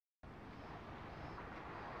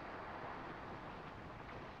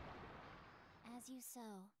As you sow,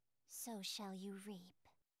 so shall you reap.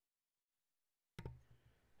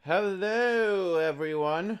 Hello,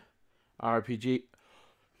 everyone. RPG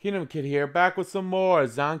Kingdom Kid here, back with some more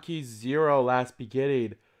Zanki Zero Last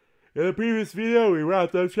Beginning. In the previous video, we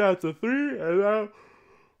wrapped up Chapter 3, and now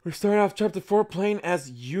we're starting off Chapter 4 playing as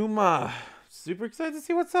Yuma. Super excited to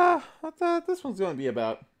see what this one's going to be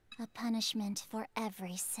about. A punishment for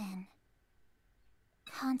every sin.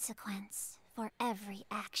 Consequence for every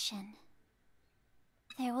action.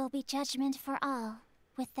 There will be judgment for all,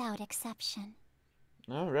 without exception.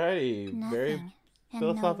 Alrighty, very Nothing and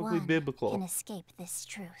philosophically no one biblical. can escape this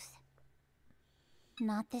truth.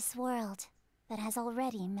 Not this world that has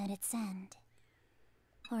already met its end,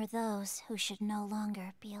 or those who should no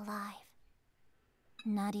longer be alive.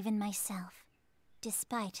 Not even myself,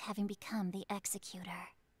 despite having become the executor.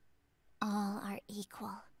 All are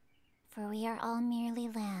equal, for we are all merely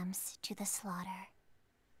lambs to the slaughter.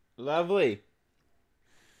 Lovely.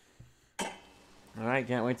 Alright,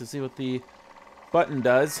 can't wait to see what the button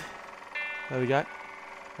does. What we got?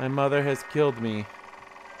 My mother has killed me.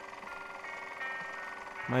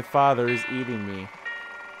 My father is eating me.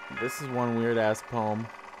 This is one weird ass poem.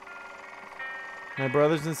 My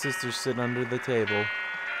brothers and sisters sit under the table,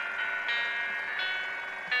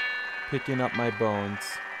 picking up my bones.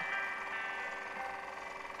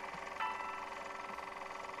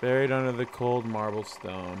 Buried under the cold marble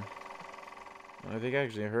stone. I think I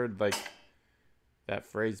actually heard like that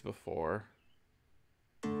phrase before.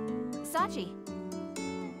 Sachi.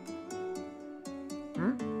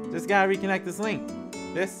 Just gotta reconnect this link.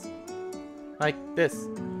 This. Like this.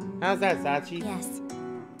 How's that, Sachi? Yes.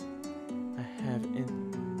 I have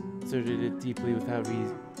inserted it deeply without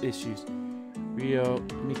issues. Rio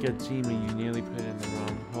Mikajima, you nearly put it in the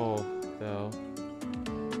wrong hole, though.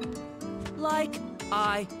 Like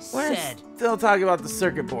I We're said. still talking about the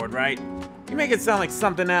circuit board, right? You make it sound like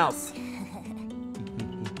something else.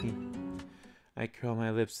 I curl my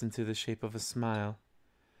lips into the shape of a smile.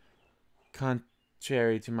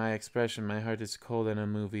 Contrary to my expression, my heart is cold and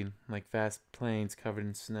unmoving, like vast plains covered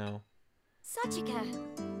in snow. Sachika.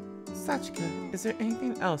 Sachika, is there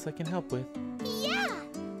anything else I can help with? Yeah!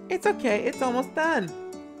 It's okay, it's almost done.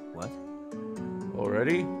 What?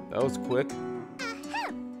 Already? That was quick.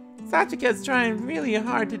 Sachika's trying really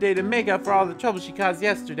hard today to make up for all the trouble she caused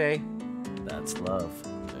yesterday. That's love.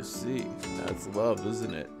 I see. That's love,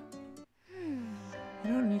 isn't it? You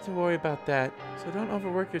don't need to worry about that, so don't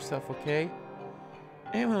overwork yourself, okay?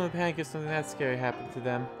 Anyone would panic if something that scary happened to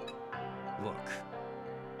them. Look.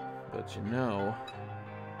 But you know,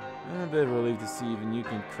 I'm a bit relieved to see even you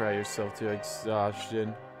can cry yourself to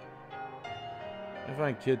exhaustion. I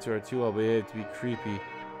find kids who are too well behaved to be creepy.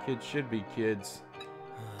 Kids should be kids.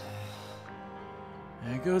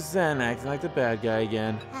 There goes Zen acting like the bad guy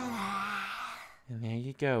again. And there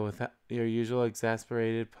you go with your usual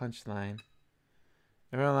exasperated punchline.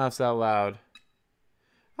 Everyone laughs out loud.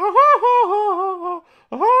 I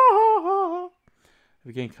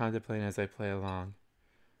begin contemplating as I play along.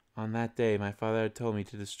 On that day, my father had told me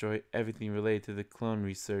to destroy everything related to the clone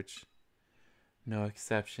research. No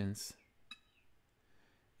exceptions.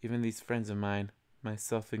 Even these friends of mine,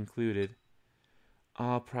 myself included,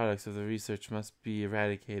 all products of the research must be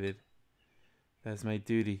eradicated. That is my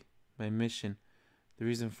duty, my mission, the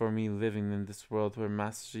reason for me living in this world where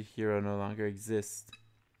Master Hero no longer exists.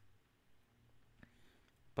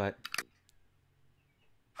 But...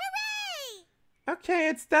 Hooray! Okay,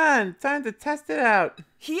 it's done! Time to test it out!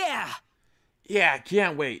 Yeah! Yeah,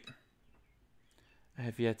 can't wait! I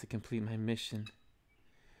have yet to complete my mission,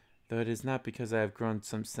 though it is not because I have grown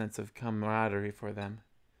some sense of camaraderie for them.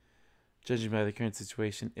 Judging by the current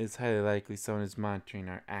situation, it is highly likely someone is monitoring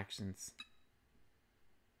our actions.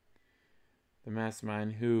 The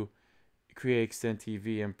mastermind who created Extend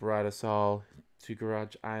TV and brought us all to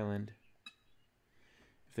Garage Island.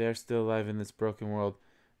 If they are still alive in this broken world,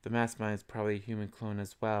 the mastermind is probably a human clone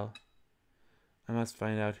as well. I must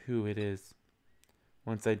find out who it is.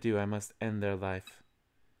 Once I do, I must end their life.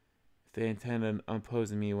 If they intend on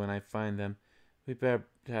opposing me when I find them, we better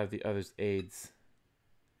have the others' aids.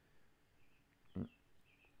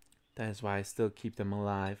 That is why I still keep them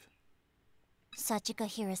alive. Sachika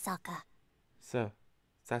Hirasaka. So,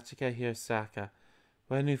 Sachika Hirasaka,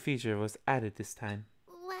 what new feature was added this time?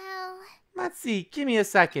 Well... Let's see, give me a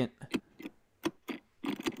second.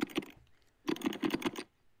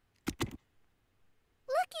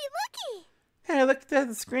 Looky! Hey, look at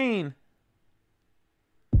the screen.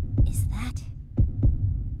 Is that...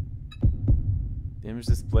 The image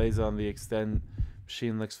displays on the Extend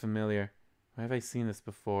machine looks familiar. Where have I seen this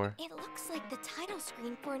before? It looks like the title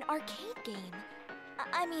screen for an arcade game.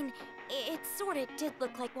 I mean, it sorta did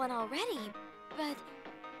look like one already, but...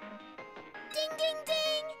 Ding ding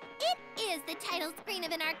ding! It is the title screen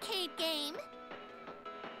of an arcade game.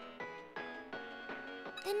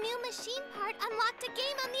 The new machine part unlocked a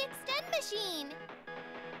game on the Extend machine.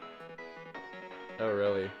 Oh,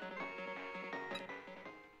 really?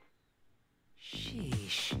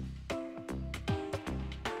 Sheesh.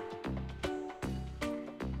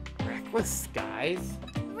 Reckless skies?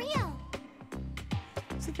 Rio,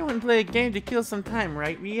 Said you wouldn't play a game to kill some time,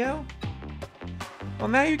 right, Rio? Well,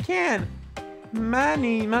 now you can.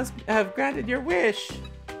 Manny must have granted your wish.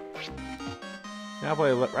 Now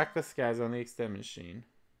play Reckless Skies on the Extend machine.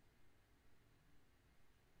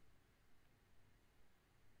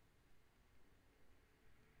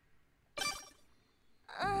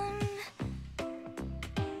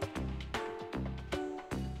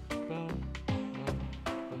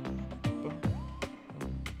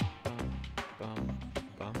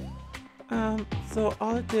 So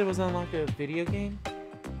all it did was unlock a video game?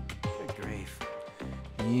 Good grief.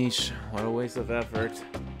 Yeesh, what a waste of effort.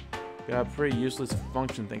 Got a pretty useless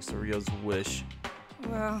function thanks to Rio's wish.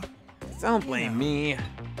 Well, Don't blame me.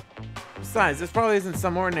 Besides, this probably isn't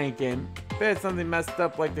some ordinary game. Bet it's something messed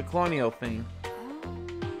up like the colonial thing.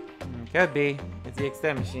 Could be. It's the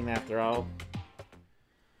Extend machine after all.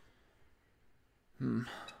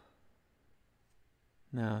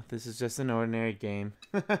 No, this is just an ordinary game.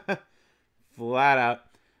 Flat out.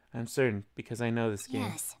 I'm certain, because I know this game.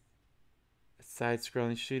 yes. A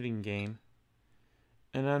side-scrolling shooting game.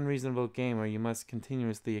 An unreasonable game where you must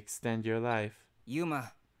continuously extend your life.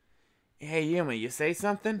 Yuma. Hey Yuma, you say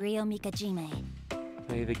something? Rio Mikajime.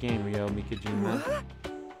 Play the game, Ryo Mikajima.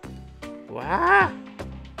 What?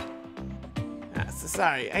 So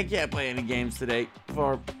sorry, I can't play any games today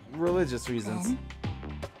for religious reasons. Then?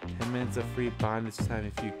 10 minutes of free bondage time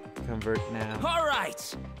if you convert now.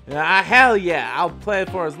 Alright! Hell yeah! I'll play it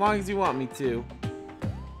for as long as you want me to.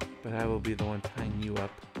 But I will be the one tying you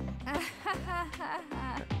up.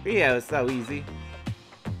 Yeah, it's so easy.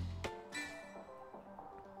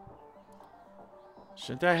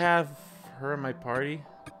 Shouldn't I have her in my party?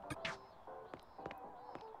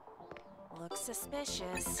 Looks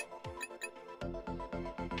suspicious.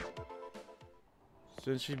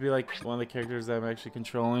 Shouldn't she be like one of the characters that I'm actually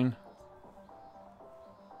controlling?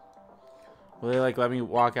 Will they like let me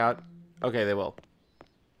walk out? Okay, they will.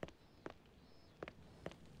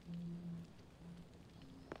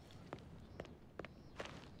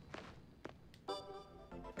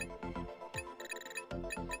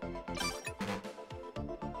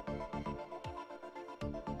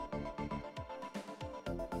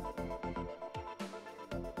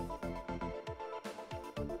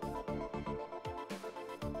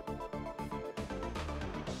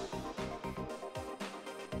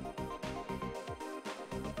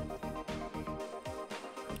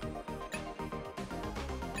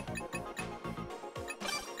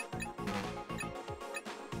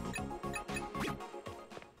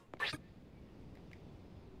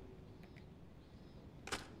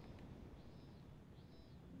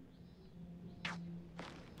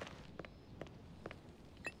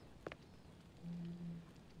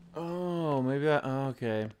 Oh, maybe that. Oh,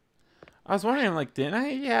 okay. I was wondering, like, didn't I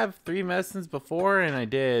have 3 medicines before? And I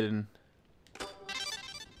did. And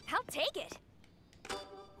I'll take it.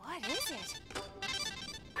 What is it?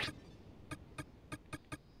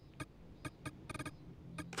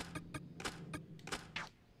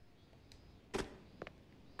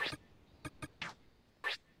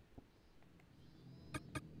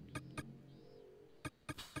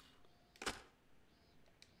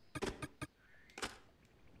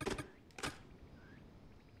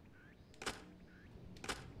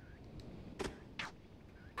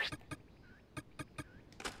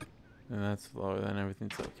 that's lower than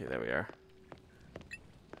everything's okay. There we are.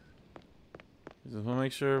 Just want to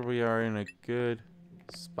make sure we are in a good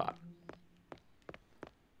spot.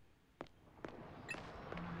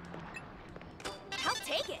 I'll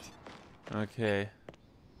take it. Okay.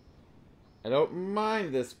 I don't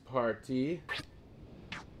mind this party,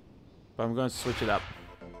 but I'm going to switch it up.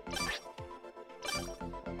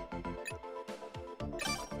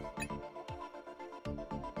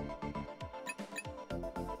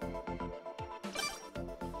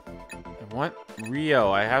 I want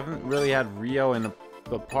Rio. I haven't really had Rio in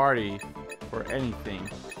the party for anything.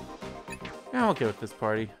 Yeah, I'm okay with this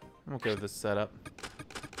party. I'm okay with this setup.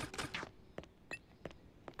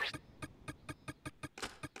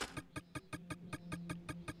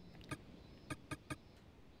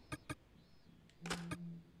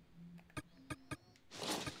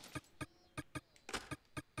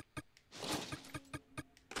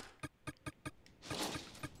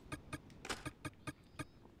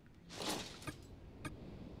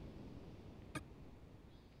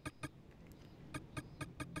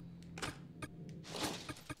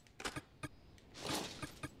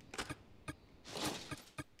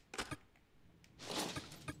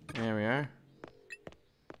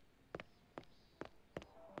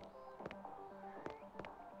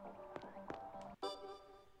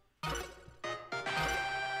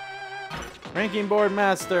 Ranking board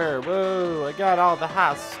master. Whoa, I got all the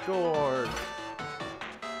high scores.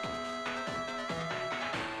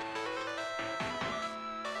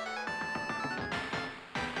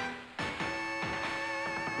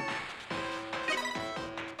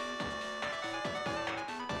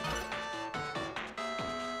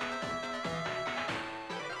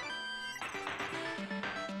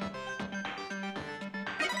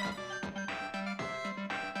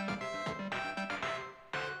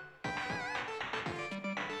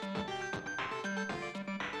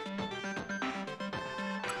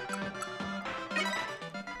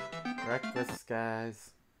 Reckless skies.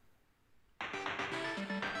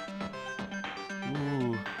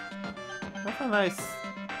 Ooh. That's a nice,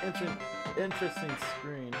 interesting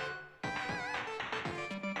screen.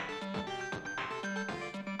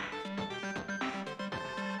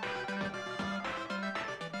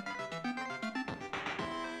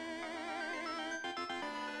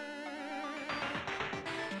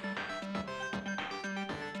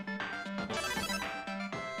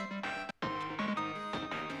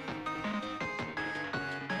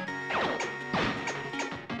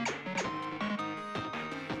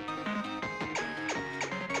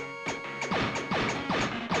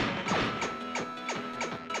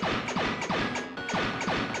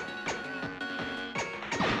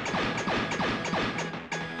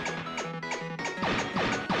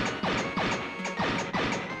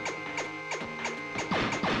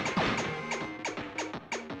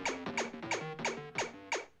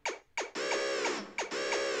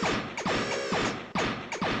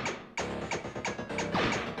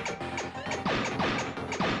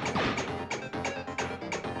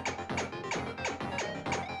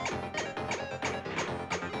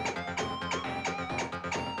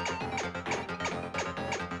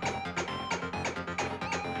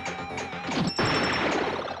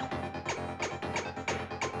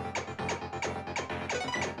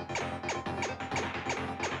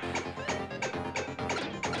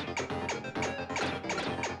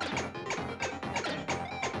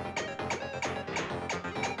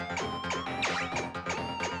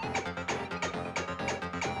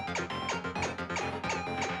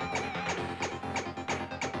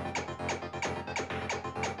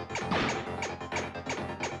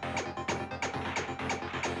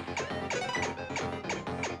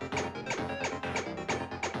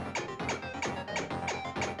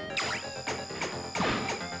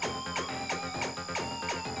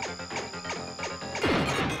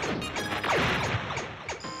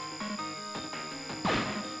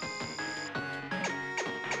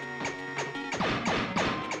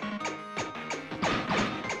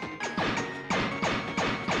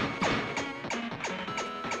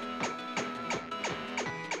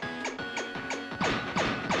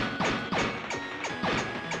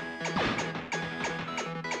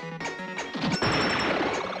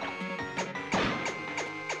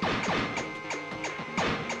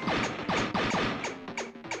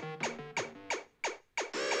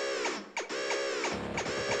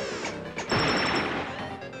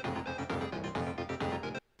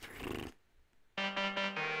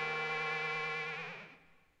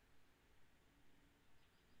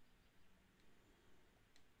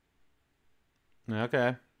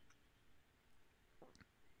 Okay.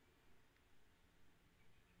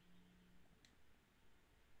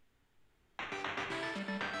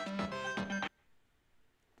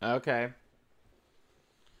 Okay.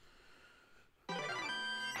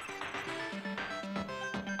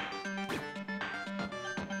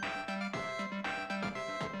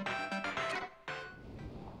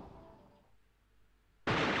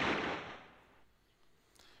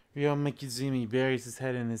 Ryo Mikizumi buries his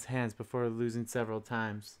head in his hands before losing several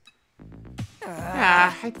times.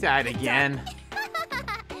 I died again.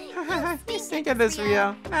 You stink at this,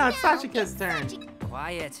 Ryo. Now it's Sachika's turn.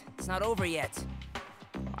 Quiet. It's not over yet.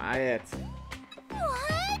 Quiet.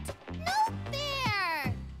 What? No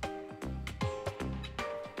fair!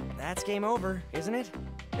 That's game over, isn't it?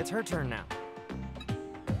 It's her turn now.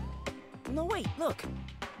 No, wait, look.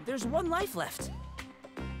 There's one life left.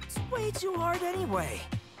 It's way too hard anyway.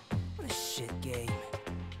 What a shit game.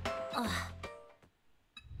 Ugh.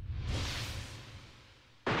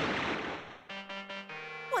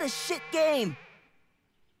 What a shit game!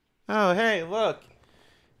 Oh, hey, look.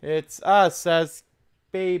 It's us as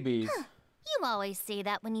babies. You always say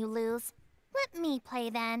that when you lose. Let me play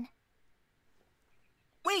then.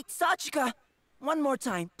 Wait, Sachika! One more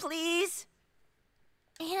time, please!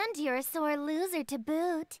 And you're a sore loser to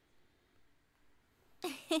boot.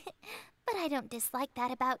 But I don't dislike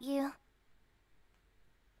that about you.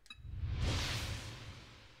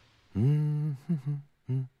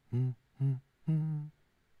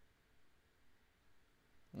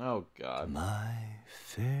 Oh, God. My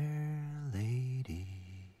fair lady.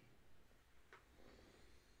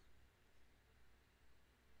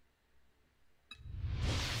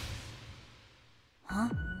 Huh?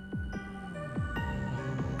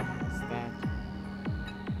 What's that?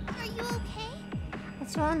 Are you okay?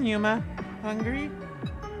 What's wrong, Yuma? Hungry?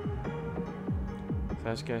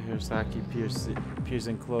 Sasuke Hirosaki peers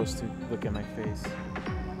in close to look at my face.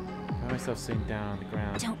 I find myself sitting down on the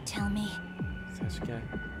ground. Don't tell me. Sasuke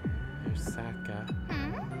Hirosaka.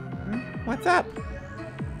 Hmm? What's up?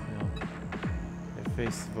 No. Their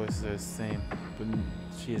faces and voices are the same, but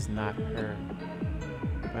she is not her.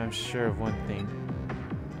 But I'm sure of one thing.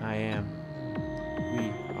 I am.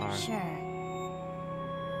 We are. Sure.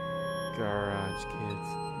 Garage kids.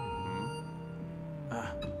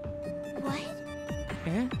 What?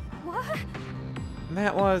 Eh? What?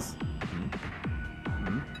 That was.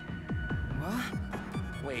 What?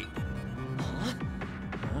 Wait. Huh?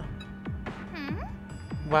 Hmm?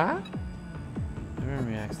 What? Everyone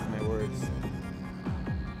reacts to my words.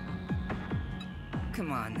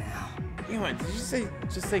 Come on now. Did you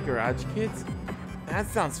just say garage kids? That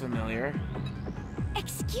sounds familiar.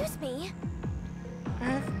 Excuse me?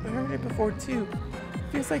 I've heard it before too.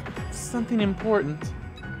 Feels like something important.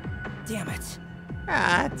 Damn it.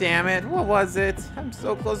 Ah, damn it. What was it? I'm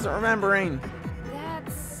so close to remembering.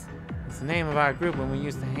 That's... It's the name of our group when we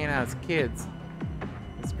used to hang out as kids.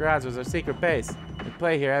 This garage was our secret base. We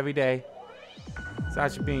play here every day.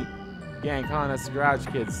 Sachi began calling us the Garage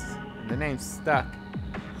Kids, and the name stuck.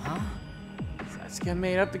 Huh? Sasuke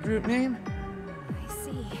made up the group name? I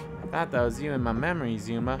see. I thought that was you in my memories,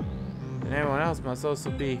 Yuma. And everyone else must also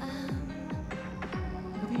be.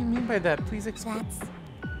 What do you mean by that? Please explain. That's...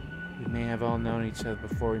 We may have all known each other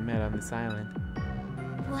before we met on this island.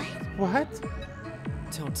 What? What?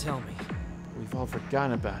 Don't tell me. We've all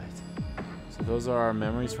forgotten about it. So those are our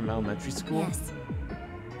memories from elementary school? Yes.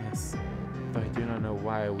 Yes. Though I do not know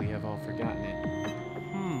why we have all forgotten it.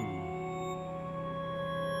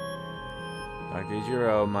 Dr.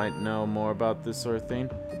 Ichiro might know more about this sort of thing.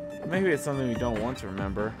 Or maybe it's something we don't want to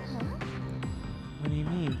remember. Huh? What do you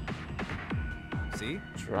mean? See?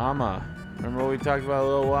 Trauma. Remember what we talked about a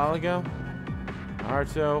little while ago?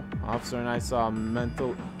 Haruto, Officer, and I saw a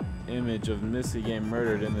mental image of Missy getting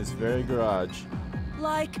murdered in this very garage.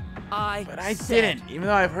 Like I But I said. didn't, even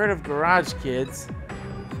though I've heard of Garage Kids.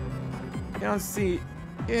 You didn't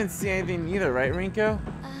see anything either, right, Rinko?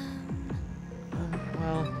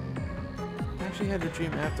 Well, I actually had the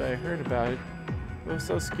dream after I heard about it. It was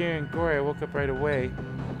so scary and gory, I woke up right away.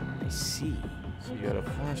 I see. So you had a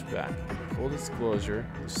flashback. Full disclosure,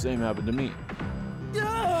 the same happened to me.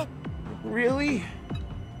 Really?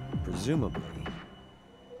 Presumably.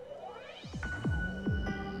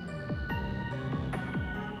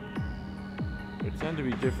 There tend to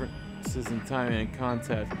be differences in timing and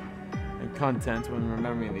content when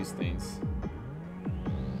remembering these things.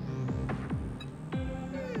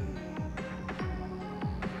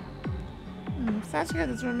 Sasuke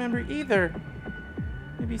doesn't remember either.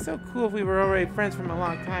 It'd be so cool if we were already friends from a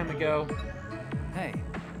long time ago. Hey,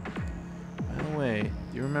 By the way,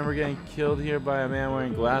 do you remember getting killed here by a man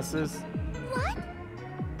wearing glasses? What?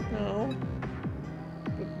 No.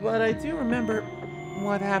 But I do remember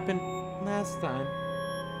what happened last time.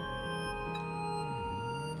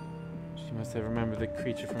 She must have remembered the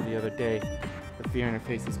creature from the other day. The fear in her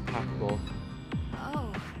face is palpable.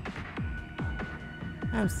 Oh.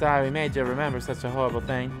 I'm sorry we made you remember such a horrible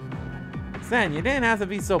thing. Sen, you didn't have to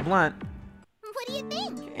be so blunt. What do you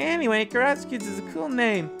think? Anyway, Garage Kids is a cool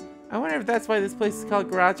name. I wonder if that's why this place is called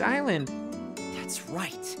Garage Island. that's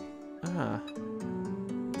right. Ah.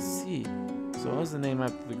 See. So it was the name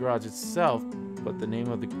after the garage itself, but the name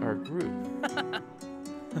of our group.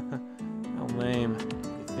 How lame.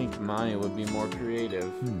 You'd think Maya would be more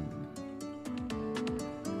creative.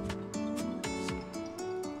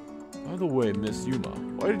 By the way, Miss Yuma,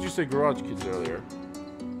 why did you say Garage Kids earlier?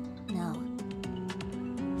 No.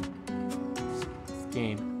 This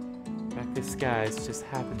game. Back disguise just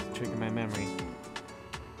happened to trigger my memory.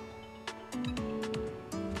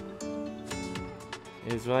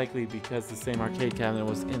 It is likely because the same arcade cabinet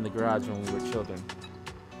was in the garage when we were children.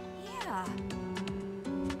 Yeah.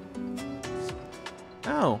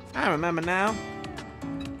 Oh, I remember now.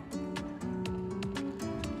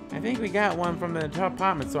 I think we got one from the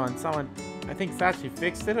department store and someone, I think Sachi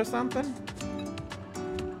fixed it or something?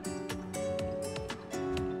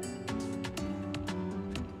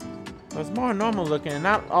 It was more normal looking and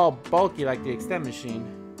not all bulky like the extend machine.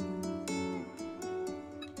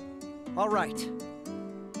 All right.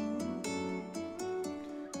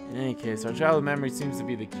 In any case, our childhood memory seems to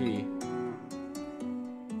be the key.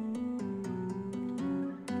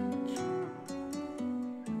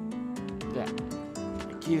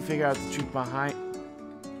 key to figure out the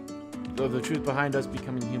truth behind us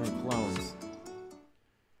becoming human clones.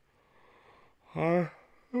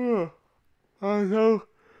 So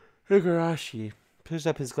Higurashi pushed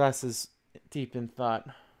up his glasses deep in thought.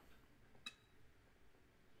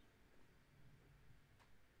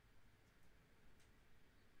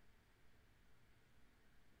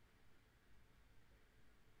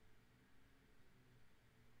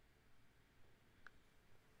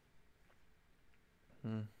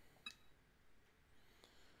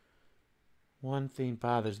 One thing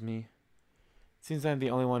bothers me. It seems I'm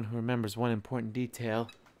the only one who remembers one important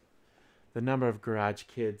detail. The number of garage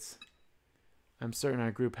kids. I'm certain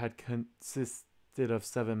our group had consisted of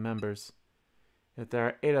 7 members. Yet there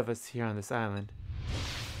are 8 of us here on this island.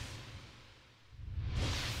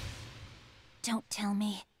 Don't tell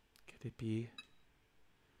me. Could it be?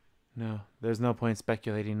 No, there's no point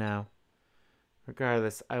speculating now.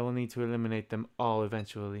 Regardless, I will need to eliminate them all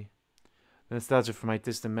eventually. The nostalgia for my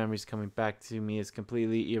distant memories coming back to me is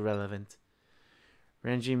completely irrelevant.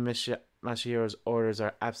 Renji Mashihiro's orders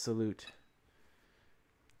are absolute.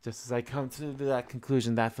 Just as I come to that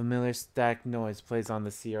conclusion, that familiar static noise plays on the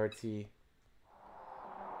CRT.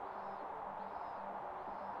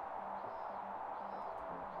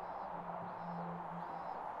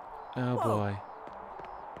 Oh boy.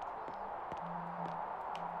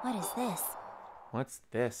 What is this? What's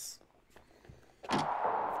this?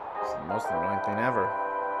 It's the most annoying thing ever.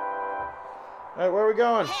 Alright, where are we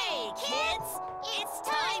going? Hey, kids! It's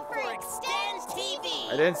time for Extend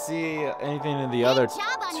TV! I didn't see anything in the other Good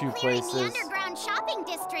job on 2 clearing places. the underground shopping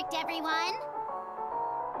district, everyone.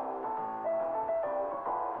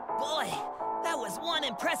 Boy, that was one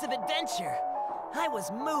impressive adventure. I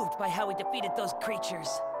was moved by how we defeated those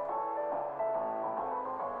creatures.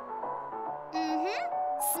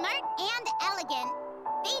 Smart and elegant.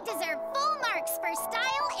 They deserve full marks for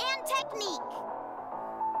style and technique.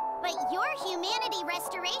 But your humanity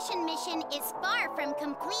restoration mission is far from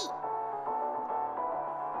complete.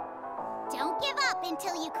 Don't give up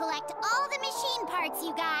until you collect all the machine parts,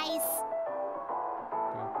 you guys.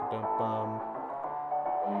 Bum-ba-dum-bum.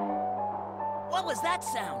 What was that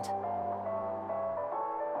sound?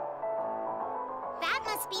 That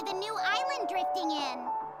must be the new island drifting in.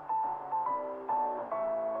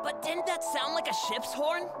 But didn't that sound like a ship's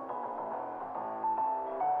horn?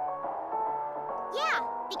 Yeah,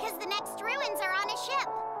 because the next ruins are on a ship.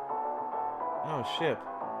 Oh, ship.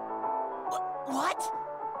 What?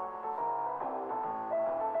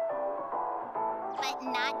 But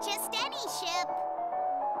not just any ship.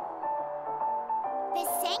 The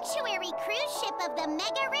sanctuary cruise ship of the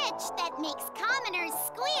mega rich that makes commoners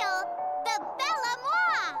squeal, the Belle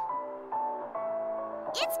Moi.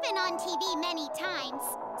 It's been on TV many times,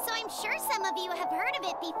 so I'm sure some of you have heard of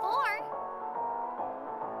it before.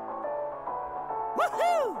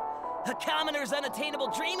 Woohoo! A commoner's unattainable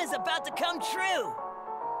dream is about to come true!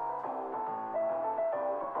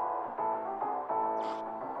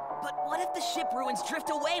 But what if the ship ruins drift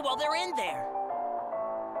away while they're in there?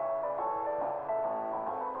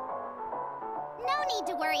 No need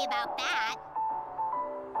to worry about that.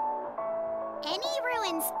 Any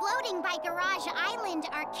ruins floating by Garage Island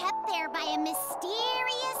are kept there by a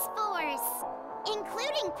mysterious force,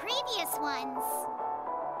 including previous ones.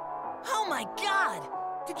 Oh my god!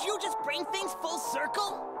 Did you just bring things full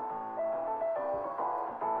circle?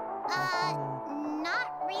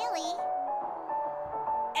 Not really.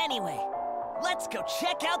 Anyway, let's go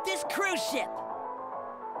check out this cruise ship!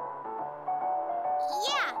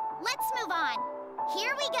 Yeah, let's move on.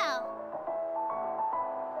 Here we go.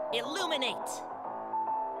 Illuminate!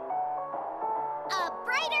 A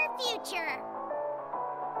brighter future.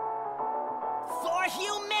 For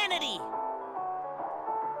humanity!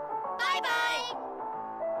 Bye-bye.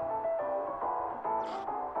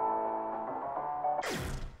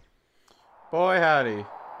 Boy, howdy.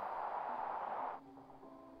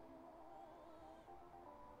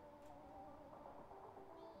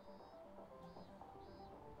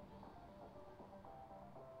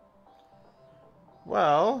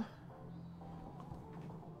 Well,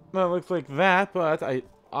 it looks like that, but I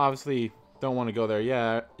obviously don't want to go there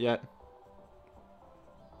yet.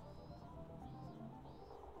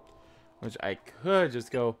 Which I could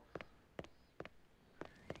just go.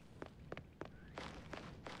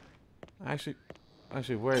 Actually,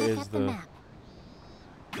 where Look is at the the? map.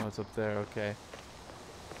 Oh, it's up there. Okay.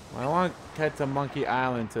 Well, I want to head to Monkey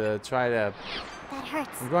Island to try to. That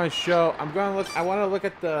hurts. I'm going to show. I'm going to look. I want to look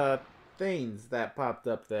at the things that popped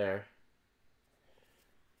up there.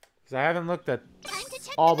 Because I haven't looked at Time to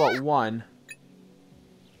check all the but map. one.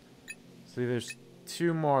 See, there's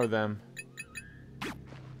 2 more of them.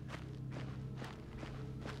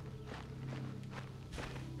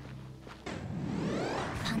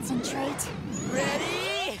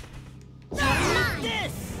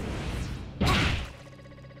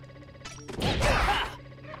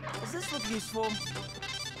 useful.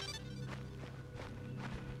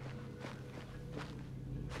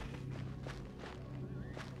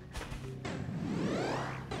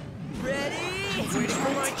 Ready? Waiting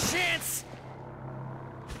for my chance.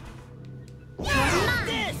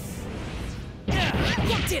 This.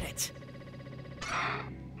 You did it.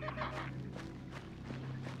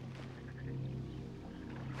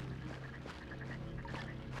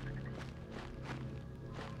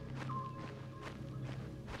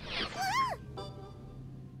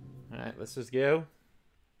 Alright, let's just go.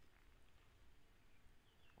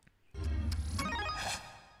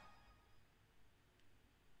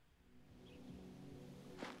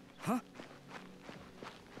 Huh?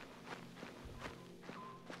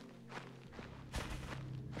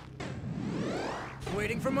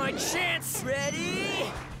 Waiting for my chance.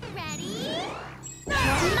 Ready? Ready?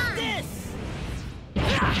 This.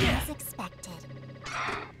 As expected.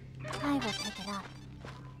 I will pick it up.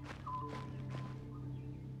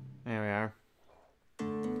 There we are.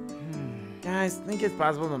 Guys, think it's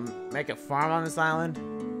possible to make a farm on this island?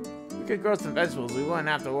 We could grow some vegetables. We wouldn't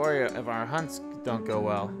have to worry if our hunts don't go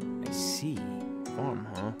well. I see. Farm,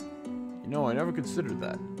 huh? You know, I never considered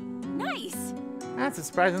that. Nice! That's a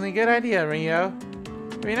surprisingly good idea, Rio.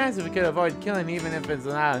 It'd be nice if we could avoid killing even if it's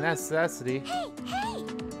not a necessity. Hey, hey!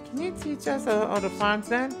 Can you teach us how to farm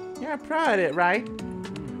then? You're pro at it, right?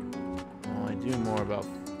 Well, I do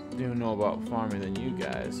know about farming than you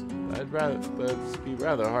guys. But it'd be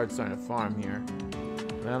rather hard starting a farm here.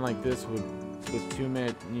 Land like this with too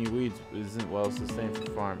many weeds isn't well sustained for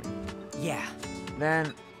farming. Yeah.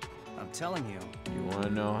 Then I'm telling you. you want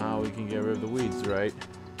to know how we can get rid of the weeds, right?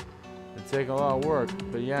 It'd take a lot of work,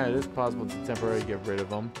 but yeah, it is possible to temporarily get rid of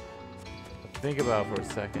them. But think about it for a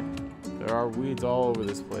second. There are weeds all over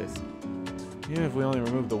this place. Even if we only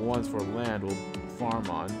remove the ones for land we'll farm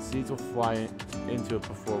on, seeds will fly into it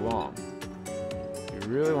before long. If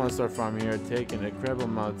you really want to start farming here, it'd take an incredible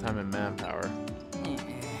amount of time and manpower.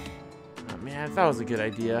 Oh, man, I thought it was a good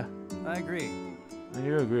idea. I agree. I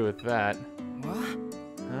do agree with that. What?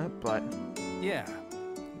 But Yeah.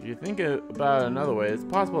 if you think about it another way, it's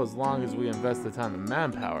possible as long as we invest the time and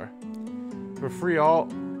manpower. For free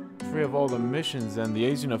of all the missions and the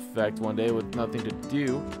aging effect one day with nothing to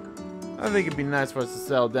do, I think it'd be nice for us to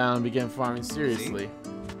settle down and begin farming seriously.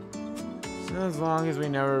 So as long as we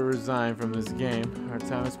never resign from this game, our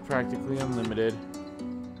time is practically unlimited.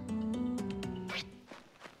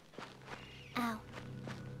 Ow.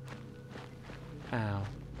 Ow.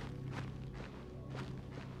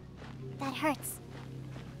 That hurts.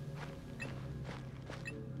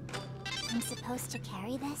 I'm supposed to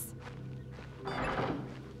carry this?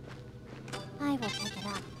 I will pick it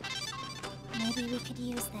up. Maybe we could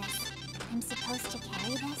use this. I'm supposed to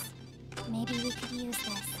carry this? Maybe we could use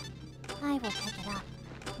this. I will pick it up.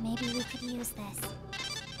 Maybe we could use this.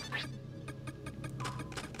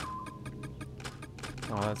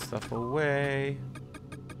 All that stuff away.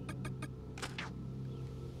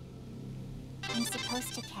 I'm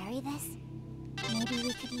supposed to carry this? Maybe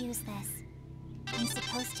we could use this. I'm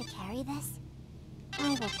supposed to carry this? I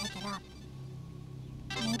will pick it up.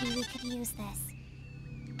 Maybe we could use this.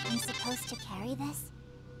 I'm supposed to carry this?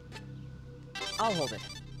 I'll hold it.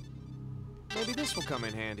 Maybe this will come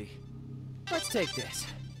in handy. Let's take this.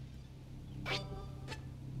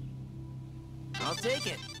 I'll take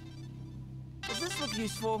it. Does this look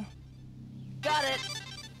useful? Got it!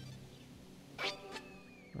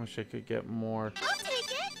 Wish I could get more. I'll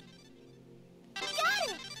take it! Got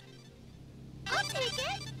it! I'll take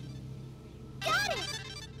it! Got it!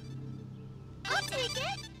 I'll take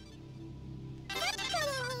it! Zanki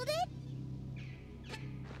will hold it!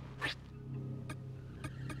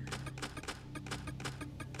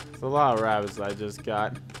 It's a lot of rabbits I just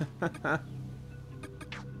got.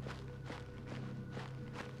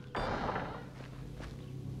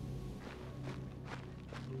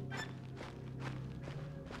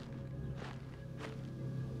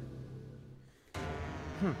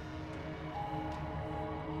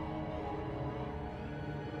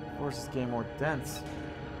 Forces getting more dense.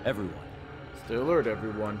 Everyone. Stay alert,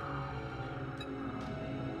 everyone.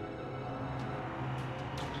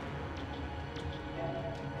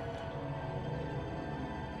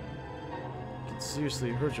 You can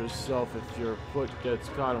seriously hurt yourself if your foot gets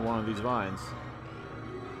caught in one of these vines.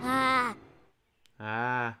 Ah!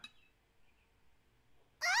 Ah.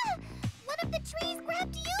 Ah! One of the trees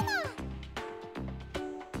grabbed Yuma!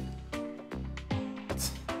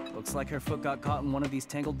 Looks like her foot got caught in one of these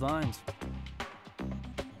tangled vines.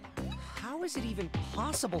 How is it even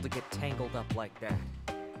possible to get tangled up like that?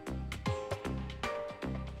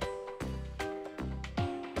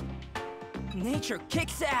 Nature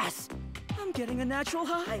kicks ass! I'm getting a natural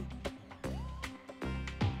high.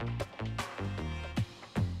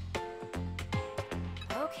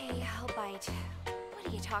 Okay, I'll bite. What are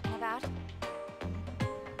you talking about?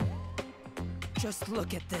 Just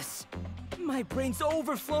look at this. My brain's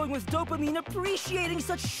overflowing with dopamine, appreciating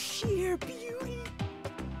such sheer beauty.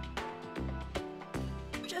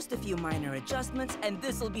 Just a few minor adjustments, and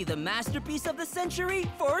this'll be the masterpiece of the century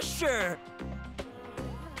for sure.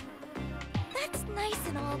 That's nice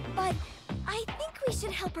and all, but I think we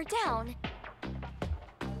should help her down.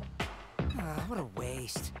 Ah, what a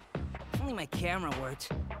waste. If only my camera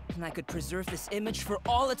worked, and I could preserve this image for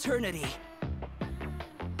all eternity.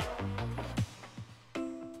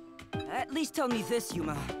 At least tell me this,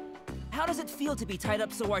 Yuma. How does it feel to be tied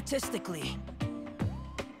up so artistically?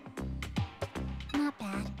 Not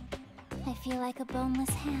bad. I feel like a boneless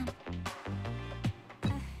ham.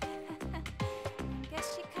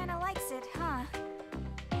 Guess she kinda likes it, huh?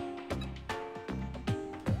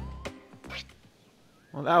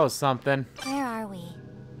 Well, that was something. Where are we?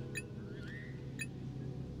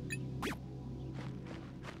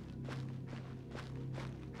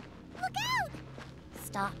 Look out!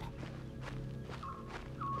 Stop.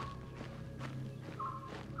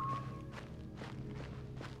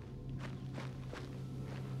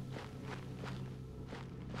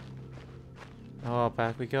 Oh,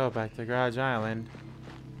 back we go, back to Garage Island.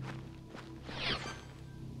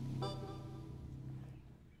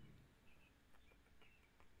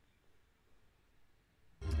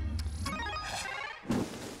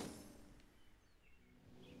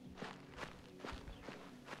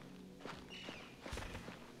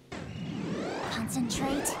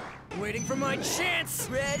 Concentrate. Waiting for my chance!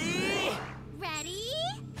 Ready? Ready?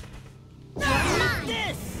 Use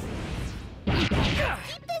this! Keep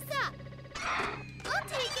this up! I'll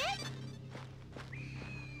take it!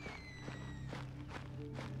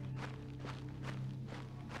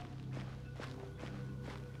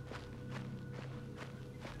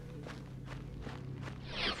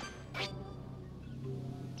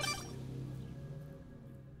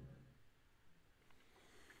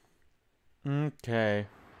 Okay.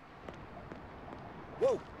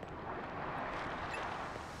 Whoa!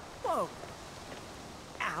 Whoa!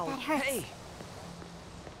 Ow! That hurts. Hey!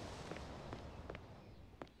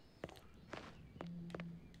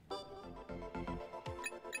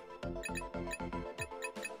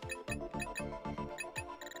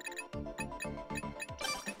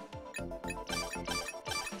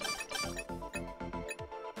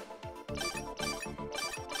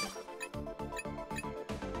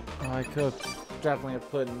 Oh, I could definitely have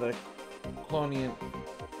put in the Clonio,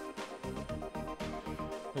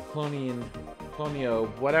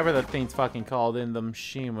 whatever the thing's fucking called, in the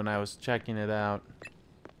machine when I was checking it out.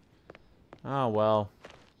 Oh well.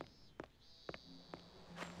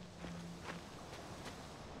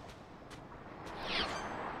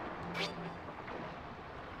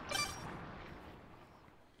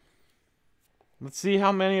 Let's see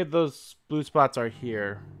how many of those blue spots are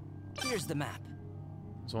here. Here's the map.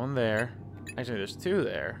 There's one there. Actually, there's two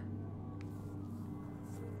there.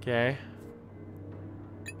 Okay.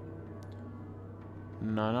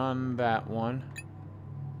 None on that one.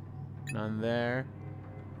 None there.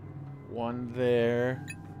 One there.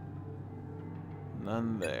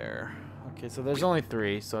 None there. Okay, so there's only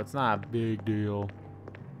three, so it's not a big deal.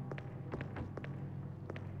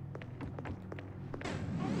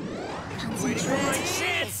 Waiting for my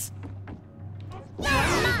chance!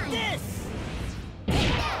 This!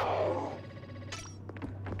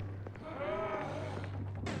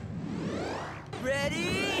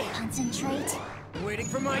 Ready? Concentrate. Waiting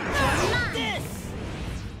for my this!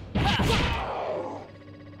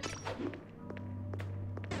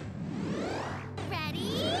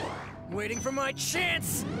 Ready? Waiting for my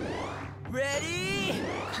chance! Ready?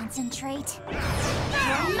 Concentrate.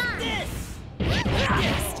 This!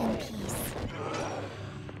 Rest in peace.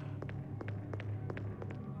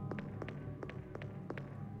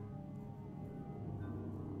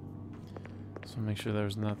 So make sure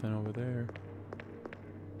there's nothing over there.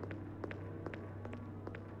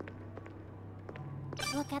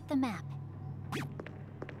 Look at the map.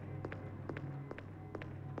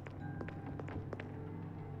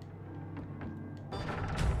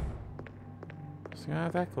 Just gonna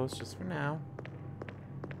have that close just for now.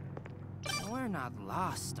 We're not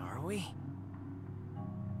lost, are we?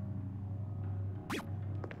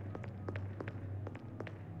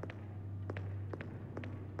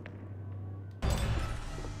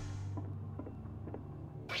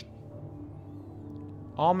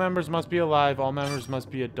 All members must be alive. All members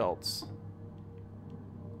must be adults.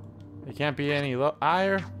 They can't be any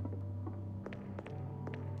higher.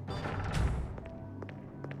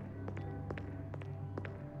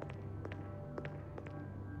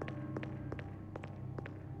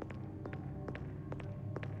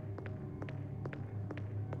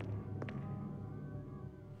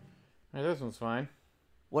 Hey, this one's fine.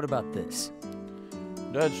 What about this?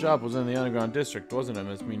 Dad's shop was in the underground district, wasn't it,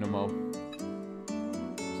 Miss Minamo?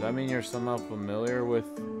 Does that mean you're somehow familiar with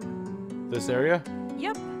this area?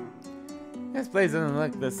 Yep. This place doesn't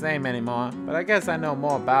look the same anymore, but I guess I know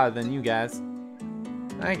more about it than you guys.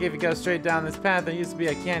 I think if you go straight down this path, there used to be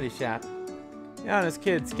a candy shop. The honest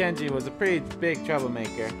kid, Kenji, was a pretty big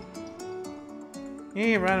troublemaker.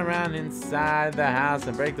 He'd run around inside the house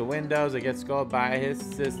and break the windows or get scolded by his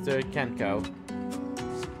sister, Kenko.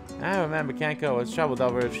 I remember Kenko was troubled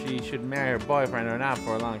over if she should marry her boyfriend or not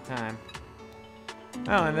for a long time.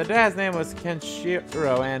 Oh, and the dad's name was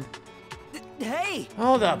Kenshiro, and... Hey!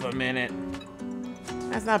 Hold up a minute.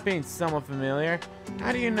 That's not being somewhat familiar.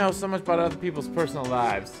 How do you know so much about other people's personal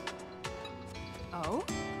lives? Oh?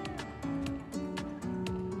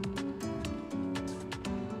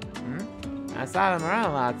 I saw them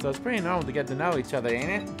around a lot, so it's pretty normal to get to know each other,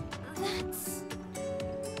 ain't it? That's...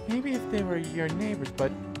 Maybe if they were your neighbors,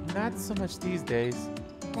 but not so much these days.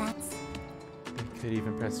 that's... They could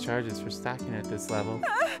even press charges for stalking at this level.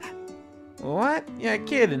 What? You're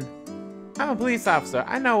kidding. I'm a police officer.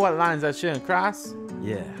 I know what lines I shouldn't cross.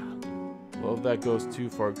 Yeah. Well, if that goes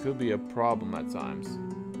too far, it could be a problem at times.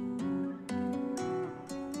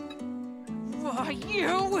 Why,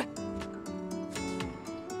 you?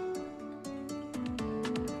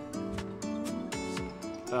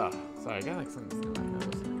 Oh, sorry, I got like something in my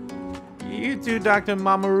nose. You too, Dr.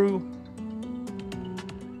 Mamoru.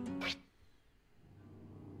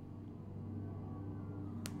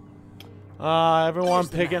 Everyone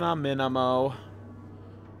picking on Minamo.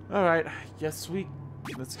 Alright, guess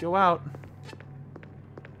let's go out.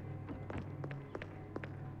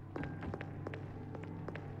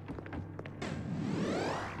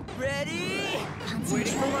 Ready?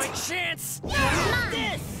 Waiting for my chance.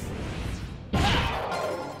 This.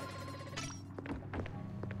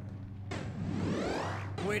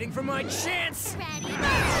 Waiting for my chance. Ready?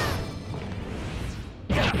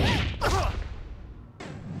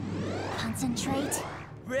 Concentrate.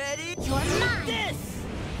 Ready? You're mine. This.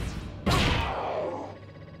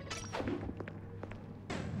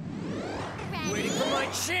 Waiting for my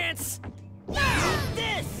chance.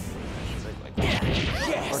 This.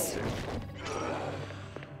 Yes.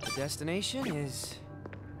 The destination is.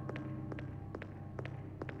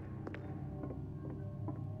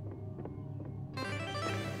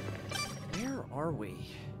 Where are we?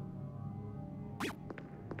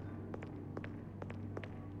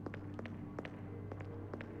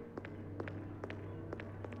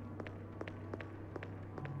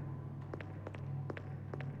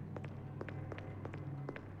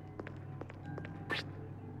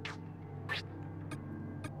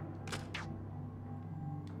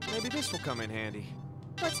 Maybe this will come in handy.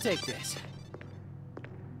 Let's take this.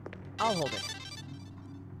 I'll hold it.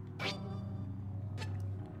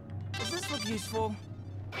 Does this look useful?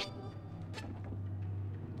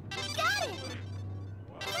 Got it!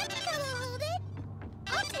 Zanki will hold it.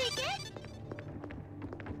 I'll take it.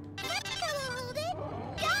 Zanki will hold it.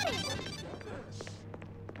 Got it!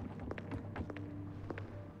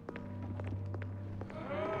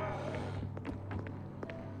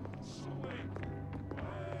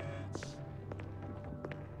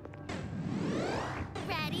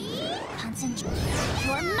 Ready? Concentrate.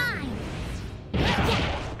 You're mine.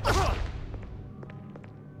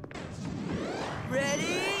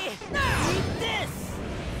 Ready? This!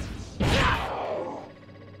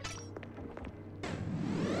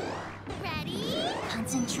 Ready?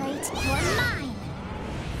 Concentrate. You're mine.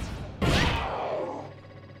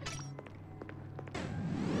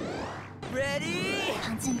 Ready?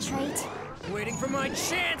 Concentrate. Waiting for my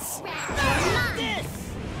chance. This!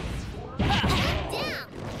 Down!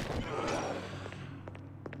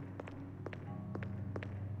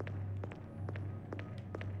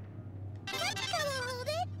 Zanki will hold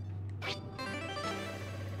it.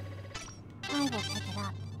 I will pick it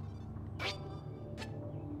up.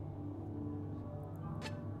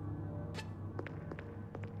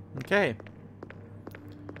 Okay.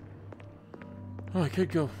 Oh, I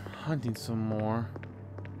could go hunting some more.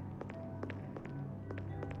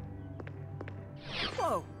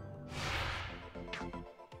 Whoa!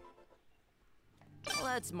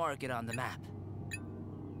 Let's mark it on the map.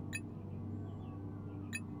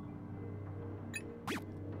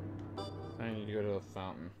 I need to go to a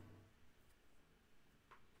fountain.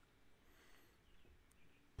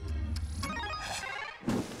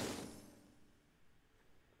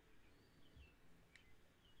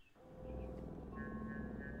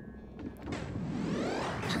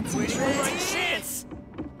 Waiting for my chance.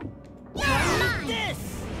 This!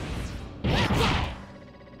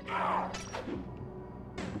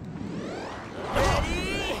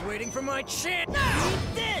 my chance.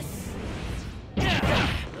 Eat this!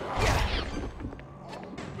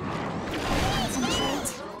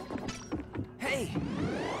 Concentrate. Hey!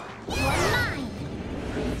 You're mine.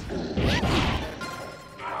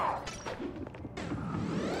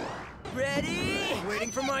 Ready?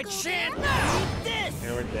 Waiting for my chance. Eat this!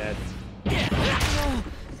 Yeah, we're dead. No!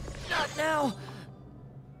 Not now!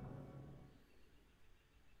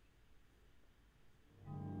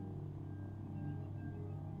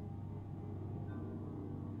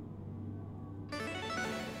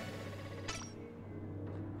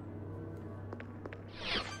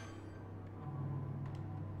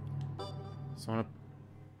 So I wanna...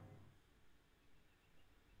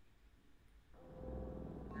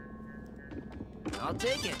 I'll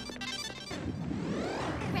take it.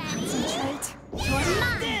 Concentrate. You're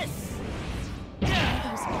mine. This!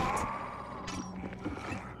 Lose weight.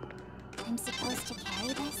 I'm supposed to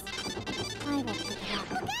carry this? I will pick it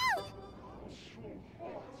up. Look out!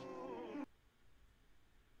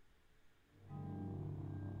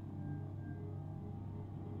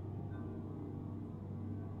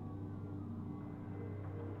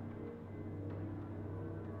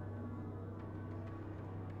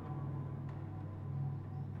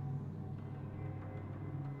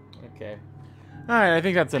 Okay. Alright, I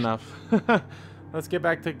think that's enough. Let's get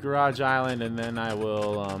back to Garage Island and then I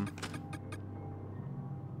will,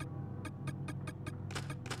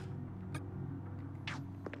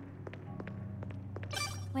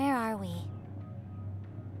 Where are we?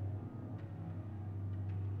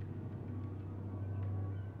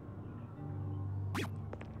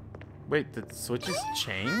 Wait, did the switches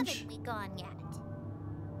change? Haven't we gone yet?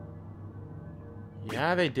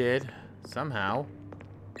 Yeah, they did. Somehow.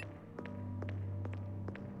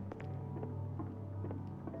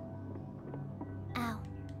 Ow.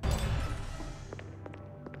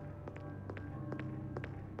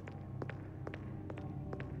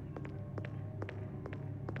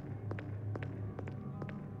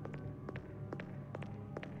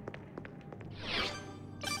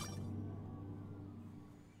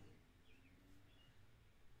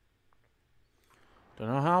 Don't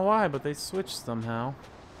know how, why, but they switched somehow.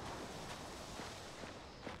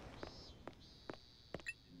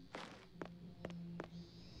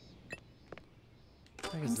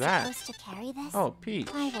 What I'm is that? supposed to carry this? Oh, peach.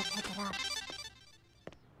 I will pick it up.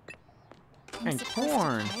 I'm And supposed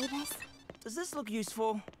corn. to carry this? Does this look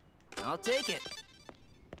useful? I'll take it.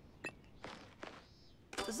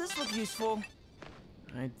 Does this look useful?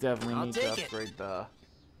 I definitely I'll need to take it. upgrade the...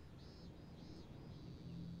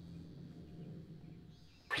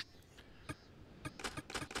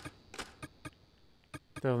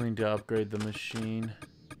 Definitely need to upgrade the machine.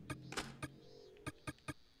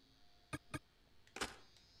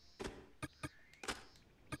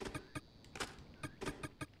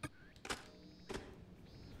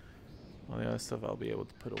 All the other stuff I'll be able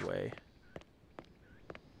to put away.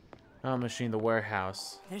 Oh, machine, the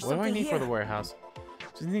warehouse. There's What do I something need for the here. warehouse?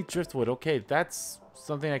 Just need driftwood. Okay, that's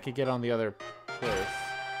something I could get on the other place.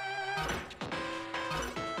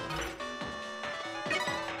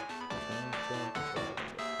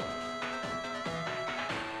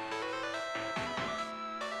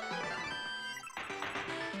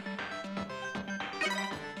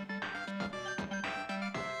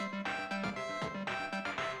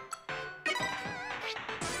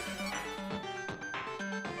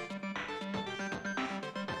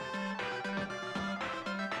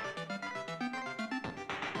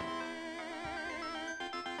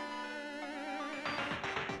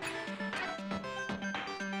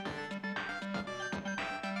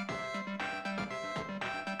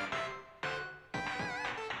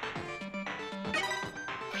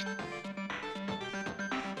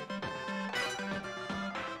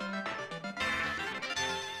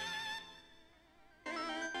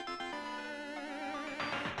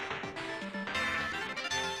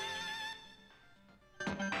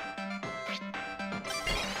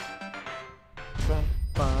 Bum,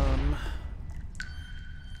 bum.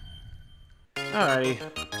 Alrighty.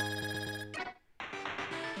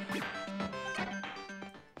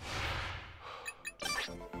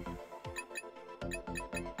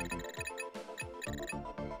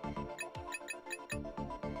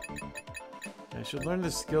 I should learn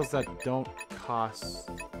the skills that don't cost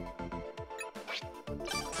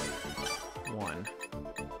one.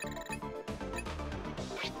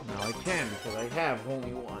 Now I can, because I have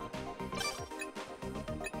only one.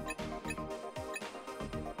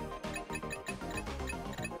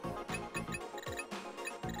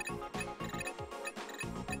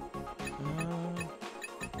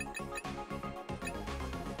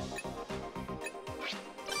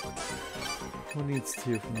 Who needs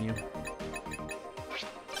two from you?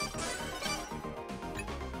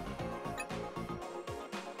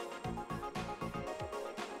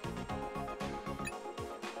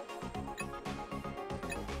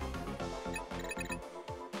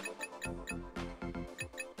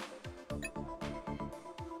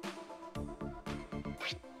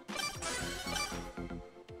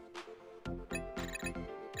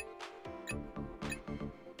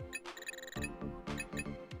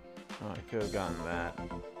 Oh, I could have gotten that.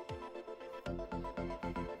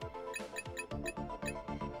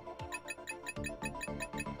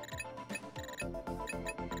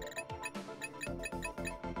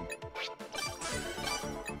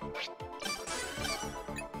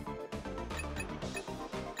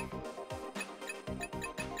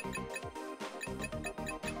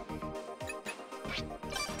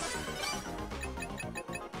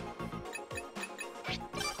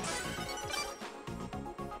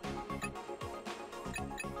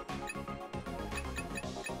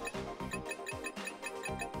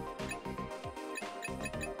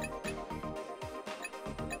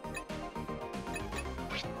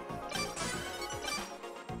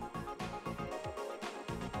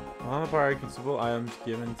 On the party, consumable items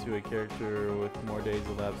given to a character with more days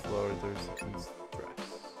elapsed lower their substance stress.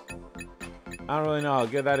 I don't really know how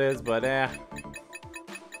good that is, but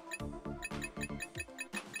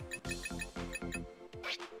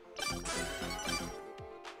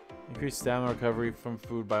Increase stamina recovery from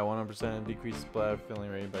food by 100% and decrease splatter filling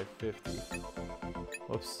rate by 50.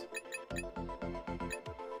 Whoops.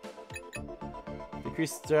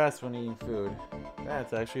 Decrease stress when eating food.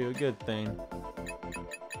 That's actually a good thing.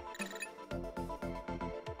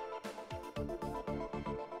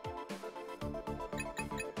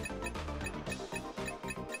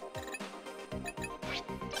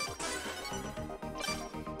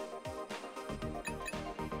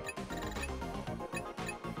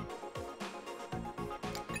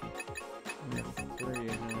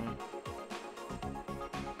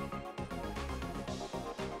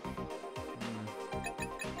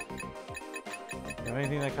 Have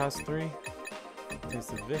anything that costs 3?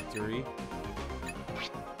 Taste of victory.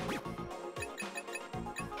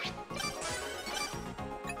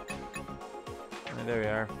 Right, there we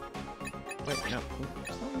are. Wait, no.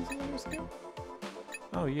 Oops.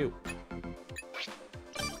 Oh, you.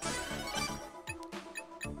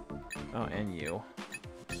 Oh, and you.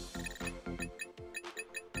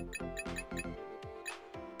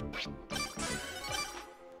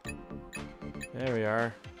 There we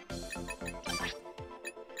are.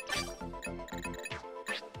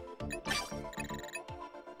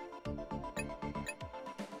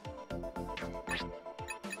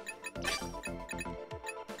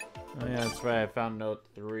 Oh yeah, that's right. I found note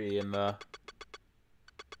 3 in the...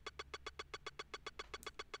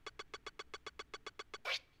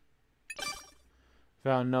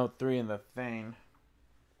 Found note 3 in the thing.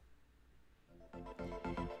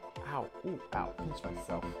 Ow. Ooh, ow. Pinch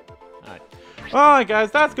myself. Alright. Alright, guys.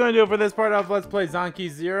 That's going to do it for this part of Let's Play Zanki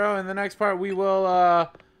 0. In the next part, we will,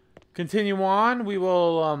 continue on. We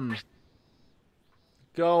will,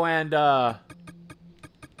 go and, to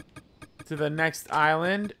the next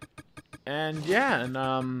island. And, yeah,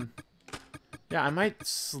 and, yeah, I might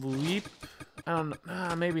sleep. I don't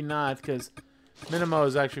know. Maybe not, because Minimo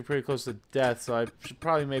is actually pretty close to death, so I should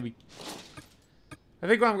probably maybe... I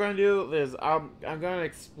think what I'm going to do is I'm going to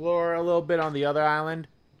explore a little bit on the other island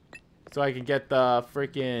so I can get the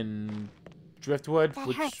freaking driftwood, That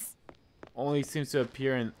which hurts. only seems to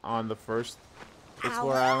appear on the first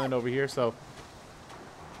Explorer Island over here, so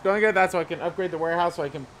going to get that so I can upgrade the warehouse so I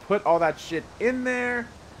can put all that shit in there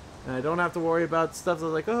and I don't have to worry about stuff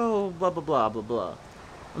that's like, oh, blah, blah, blah, blah, blah.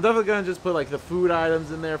 I'm definitely going to just put like the food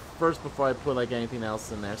items in there first before I put like anything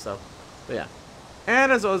else in there, so, but yeah.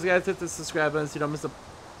 And as always, guys, hit the subscribe button so you don't miss a...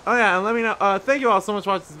 Oh, yeah, and let me know... thank you all so much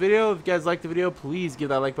for watching this video. If you guys liked the video, please give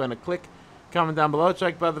that like button a click. Comment down below.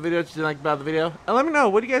 Check about the video if you didn't like about the video. And let me know,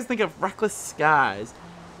 what do you guys think of Reckless Skies?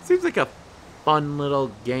 Seems like a fun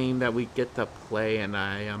little game that we get to play, and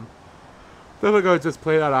I am definitely going to just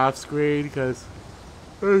play that off screen because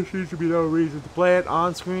there seems to be no reason to play it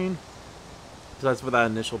on screen. So that's for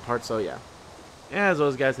that initial part, so yeah. And as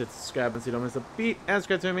always, guys, hit subscribe and so you don't miss a beat. And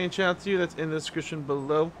subscribe to my main channel too, that's in the description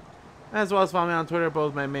below. As well as follow me on Twitter.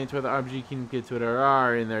 Both my main Twitter, the RBG Kingdom Kid Twitter,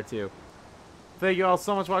 are in there too. Thank you all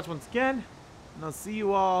so much for watching once again. And I'll see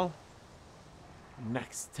you all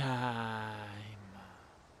next time.